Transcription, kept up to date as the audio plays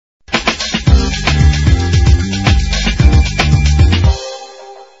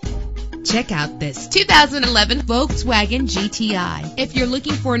Check out this 2011 Volkswagen GTI. If you're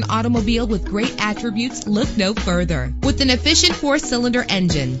looking for an automobile with great attributes, look no further. With an efficient 4-cylinder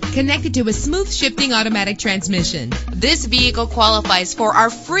engine connected to a smooth shifting automatic transmission, this vehicle qualifies for our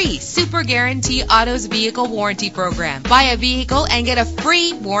free Super Guarantee Autos Vehicle Warranty Program. Buy a vehicle and get a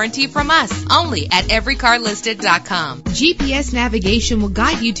free warranty from us only at everycarlisted.com. GPS navigation will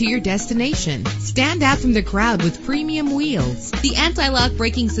guide you to your destination. Stand out from the crowd with premium wheels. The anti-lock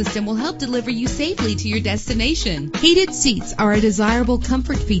braking system will help deliver you safely to your destination. Heated seats are a desirable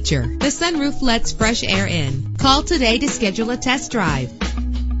comfort feature. The sunroof lets fresh air in. Call today to schedule a test drive.